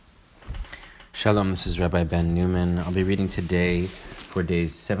Shalom, this is Rabbi Ben Newman. I'll be reading today for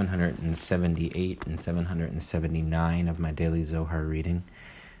days 778 and 779 of my daily Zohar reading.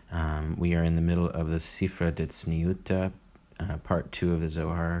 We are in the middle of the Sifra Detzniuta, part 2 of the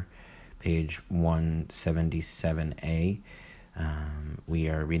Zohar, page 177a. We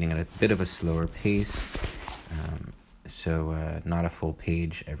are reading at a bit of a slower pace, so not a full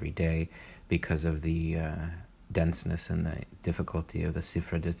page every day because of the denseness and the difficulty of the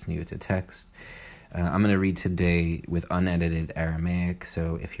Sifra Detzniuta text. I'm going to read today with unedited Aramaic,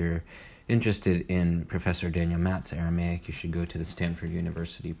 so if you're interested in Professor Daniel Matt's Aramaic, you should go to the Stanford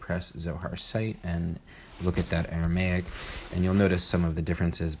University Press Zohar site and look at that Aramaic, and you'll notice some of the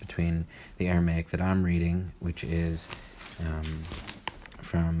differences between the Aramaic that I'm reading, which is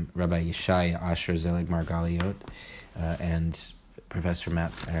from Rabbi Yishai Asher Zelig Margaliot and Professor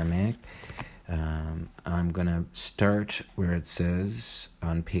Matt's Aramaic. I'm going to start where it says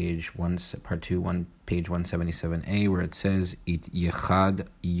on page 1, part 2, page 177a, where it says, It yechad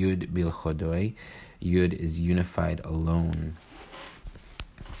yud bilchodoi. Yud is unified alone.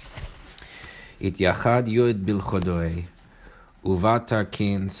 It yachad yud bilchodoi. Uvata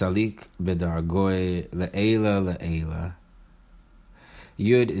kin salik bedargoi le'ela le'ela.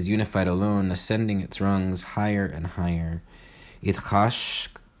 Yud is unified alone, ascending its rungs higher and higher. It chashcha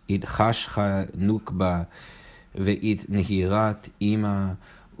nukba ve'it nehirat ima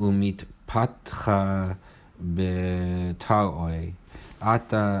umitpatcha betaroi.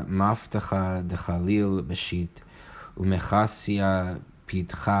 Ata maftacha dechalil beshit umechasya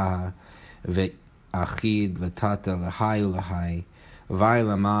pitcha ve'achid latata lahai ulahai vai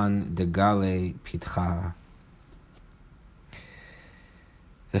laman degale pitcha.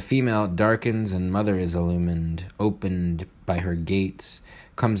 The female darkens and mother is illumined. Opened by her gates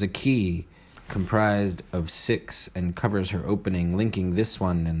comes a key comprised of 6 and covers her opening, linking this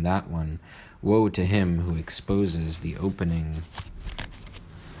one and that one. Woe to him who exposes the opening.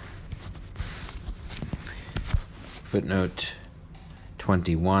 Footnote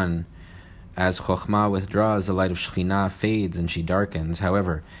 21. As Chokhmah withdraws, the light of Shekhinah fades and she darkens.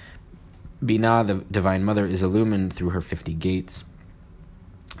 However, Binah, the Divine Mother, is illumined through her 50 gates.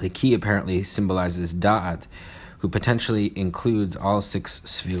 The key apparently symbolizes Da'at, who potentially includes all 6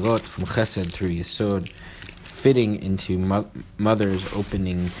 Sfirot from Chesed through Yesod. Fitting into Mother's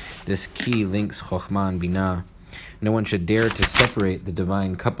opening, this key links Chokhmah and Binah. No one should dare to separate the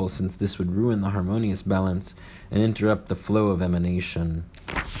divine couple, since this would ruin the harmonious balance and interrupt the flow of emanation.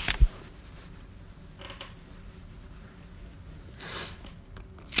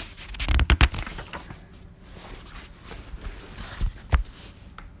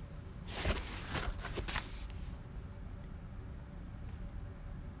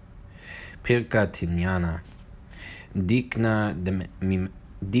 Pirka Tinyana Dikna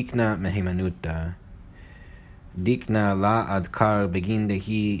Mehimanuta Dikna La Adkar Begin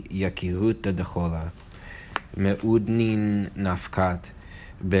Dehi Yakiruta Dechola Meudnin Nafkat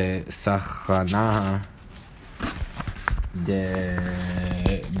Besachanaha De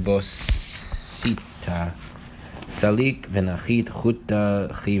Bosita Salik Venachit Chuta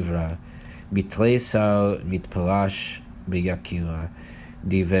Chivra Bitlesal Mitpalash Beyakira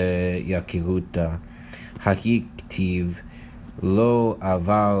Dive Yakiruta Hakiktiv Lo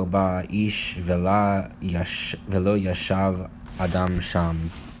Avar Ba Ish Velo Yashav Adam Sham.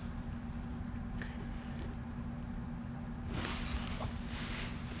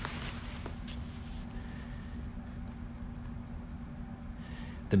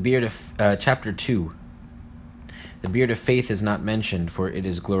 The beard of chapter 2. The beard of faith is not mentioned, for it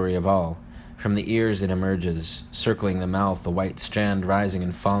is glory of all. From the ears it emerges, circling the mouth, the white strand rising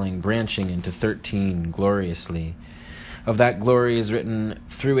and falling, branching into 13 gloriously. Of that glory is written,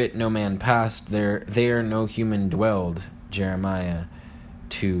 through it no man passed, there no human dwelled. Jeremiah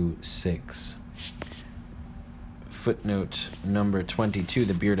 2:6. Footnote number 22.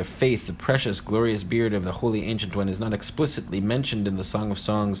 The beard of faith, the precious, glorious beard of the Holy Ancient One, is not explicitly mentioned in the Song of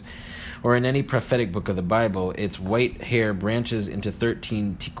Songs or in any prophetic book of the Bible. Its white hair branches into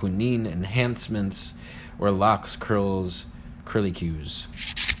 13 tikkunin, enhancements, or locks, curls, curlicues.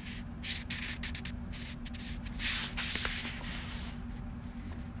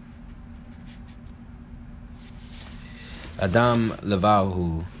 Adam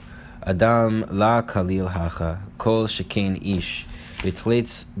levahu, Adam la kalil hacha, kol shekain ish,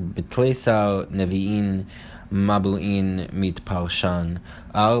 bitleisau nevi'in mabu'in mitparshan,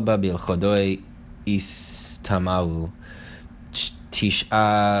 arba bilchodoi istamaru,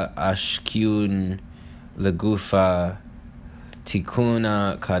 tish'a ashkiun legufa,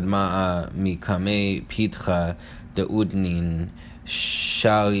 tikuna kadma'a mikame pitcha deudnin,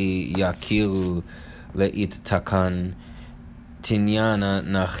 shali yakiru leit takan tinyana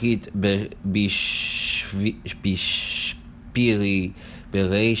nachit bishpiri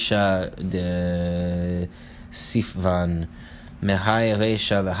bereisha de sifvan mehai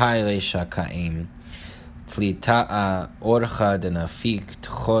reisha lehai reisha kaim Tlita'a orcha de nafik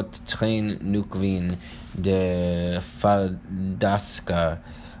tchot tchen nukvin de faldaska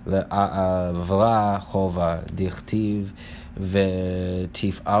le'avra chova dichtiv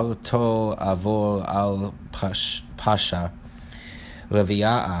v'tif'alto avor al pasha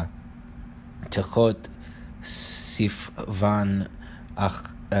revia'a tchot sifvan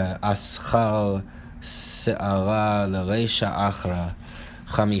aschal se'ara l'reisha achra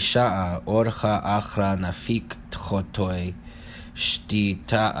Chamisha'a orcha achra nafik tchotoi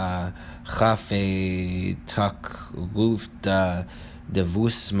shtita'a chafe takrufta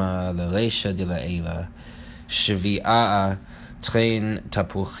devusma l'reisha de la'ela shvia'a tren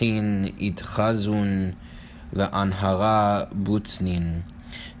tapuchin itchazun la'anhara butznin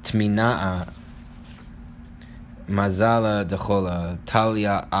tmina'a mazala dechola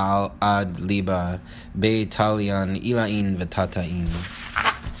talia al ad liba be talian ilain v'tata'in.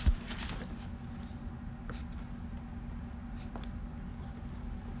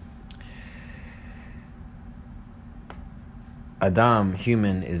 Adam,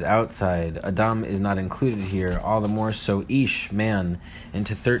 human, is outside. Adam is not included here, all the more so Ish, man,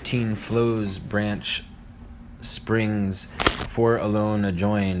 into 13 flows, branch, springs, 4 alone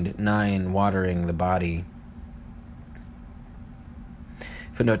adjoined, 9 watering the body.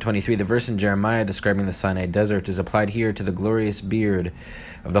 Footnote 23, the verse in Jeremiah describing the Sinai desert is applied here to the glorious beard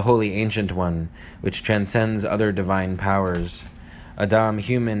of the Holy Ancient One, which transcends other divine powers. Adam,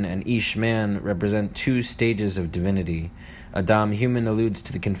 human, and Ish, man, represent 2 stages of divinity. Adam, human, alludes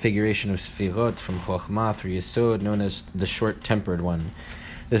to the configuration of Sfirot from Chokhmah through Yesod, known as the short-tempered one.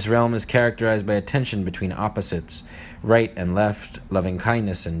 This realm is characterized by a tension between opposites, right and left,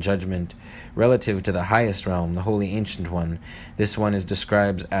 loving-kindness and judgment. Relative to the highest realm, the Holy Ancient One, this one is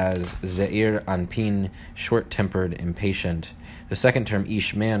described as Zeir Anpin, short-tempered, impatient. The second term,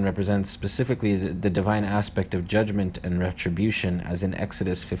 Ish, man, represents specifically the divine aspect of judgment and retribution, as in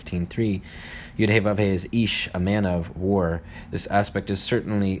Exodus 15:3. Yud-Heh-Vav-Heh is Ish, a man of war. This aspect is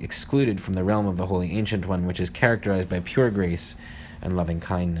certainly excluded from the realm of the Holy Ancient One, which is characterized by pure grace and loving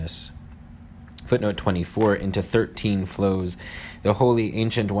kindness. Footnote 24, into 13 flows. The Holy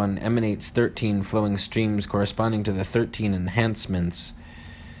Ancient One emanates 13 flowing streams corresponding to the 13 enhancements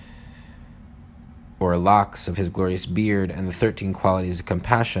or locks of his glorious beard, and the 13 qualities of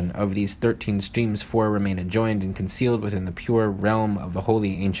compassion. Of these 13 streams, 4 remain adjoined and concealed within the pure realm of the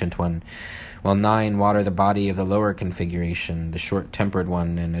Holy Ancient One, while 9 water the body of the lower configuration, the short-tempered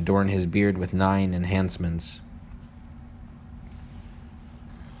one, and adorn his beard with 9 enhancements.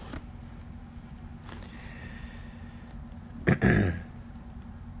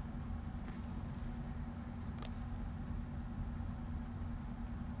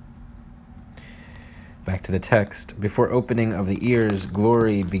 Back to the text. Before opening of the ears,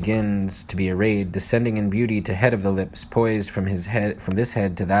 glory begins to be arrayed, descending in beauty to head of the lips, poised from this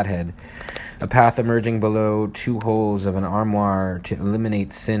head to that head. A path emerging below, 2 holes of an armoire to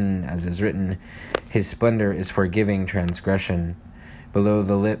eliminate sin, as is written, his splendor is forgiving transgression. Below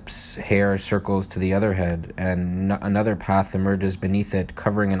the lips, hair circles to the other head, and another path emerges beneath it,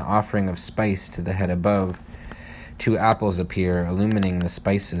 covering an offering of spice to the head above. 2 apples appear, illumining the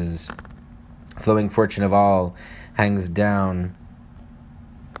spices. Flowing fortune of all hangs down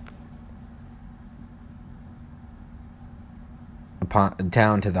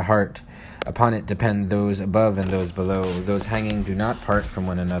to the heart. Upon it depend those above and those below. Those hanging do not part from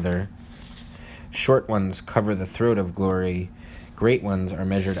one another. Short ones cover the throat of glory. Great ones are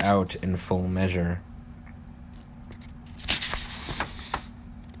measured out in full measure.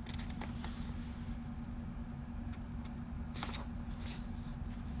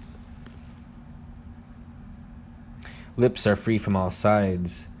 Lips are free from all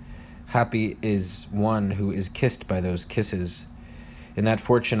sides. Happy is one who is kissed by those kisses. In that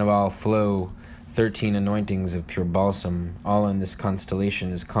fortune of all flow 13 anointings of pure balsam. All in this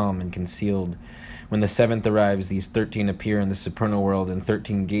constellation is calm and concealed. When the 7th arrives, these 13 appear in the supernal world, and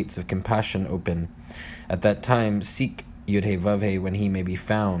 13 gates of compassion open. At that time, seek Yud-Heh-Vav-Heh when he may be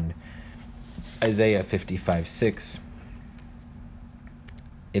found. Isaiah 55:6.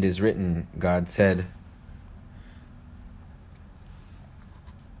 It is written, God said,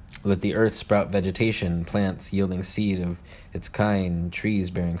 let the earth sprout vegetation, plants yielding seed of its kind, trees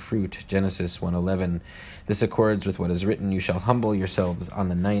bearing fruit. Genesis 1:11. This accords with what is written, you shall humble yourselves on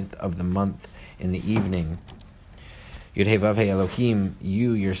the 9th of the month in the evening. Yud Hey Vav Hey Elohim,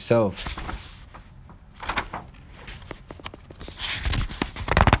 you yourself.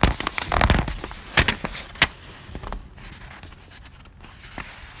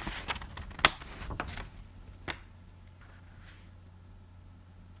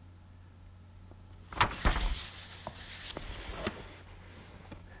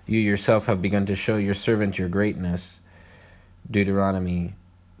 You yourself have begun to show your servant your greatness. Deuteronomy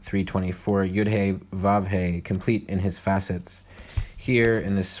 3:24. Yud Hey Vav Hey, complete in his facets. Here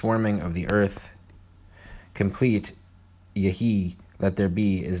in the swarming of the earth, complete Yehi, let there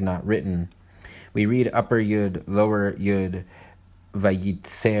be, is not written. We read upper Yud, lower Yud,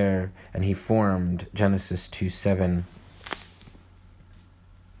 Vayitzer, and he formed, Genesis 2:7.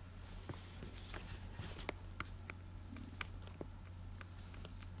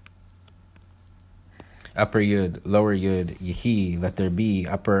 Upper Yud, lower Yud, Yehi, let there be,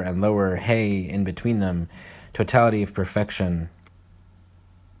 upper and lower, Hey, in between them, totality of perfection.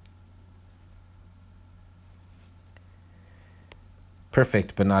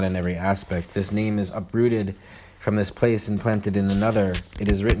 Perfect, but not in every aspect. This name is uprooted from this place and planted in another. It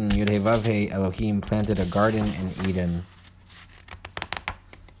is written, Yud Hey Vav Hey Elohim planted a garden in Eden.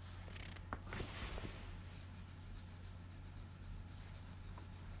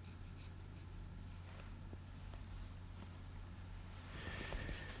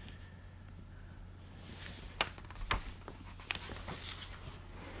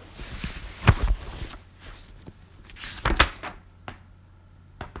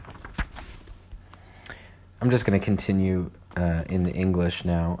 I'm just going to continue in the English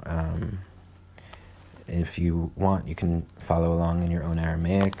now. If you want, you can follow along in your own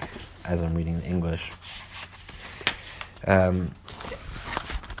Aramaic as I'm reading the English. Hey,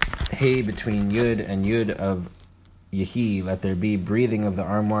 between Yud and Yud of Yehi, let there be breathing of the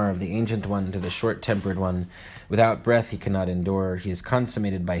armoire of the Ancient One to the short-tempered one. Without breath he cannot endure. He is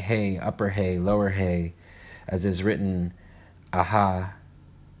consummated by Hey, upper Hey, lower Hey, as is written, Aha,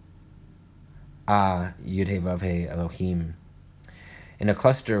 Yud Hey Vav Hey Elohim. In a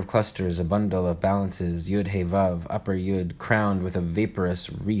cluster of clusters, a bundle of balances, Yud Hey Vav, upper Yud, crowned with a vaporous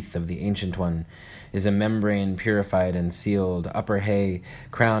wreath of the Ancient One, is a membrane purified and sealed, upper Hey,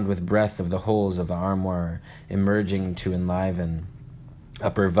 crowned with breath of the holes of the armoire, emerging to enliven.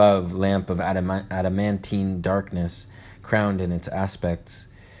 Upper Vav, lamp of adamantine darkness, crowned in its aspects.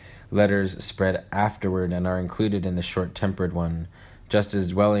 Letters spread afterward and are included in the short-tempered one. Just as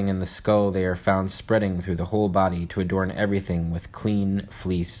dwelling in the skull, they are found spreading through the whole body to adorn everything with clean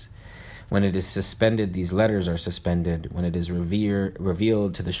fleece. When it is suspended, these letters are suspended. When it is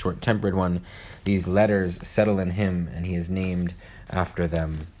revealed to the short-tempered one, these letters settle in him, and he is named after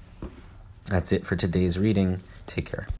them. That's it for today's reading. Take care.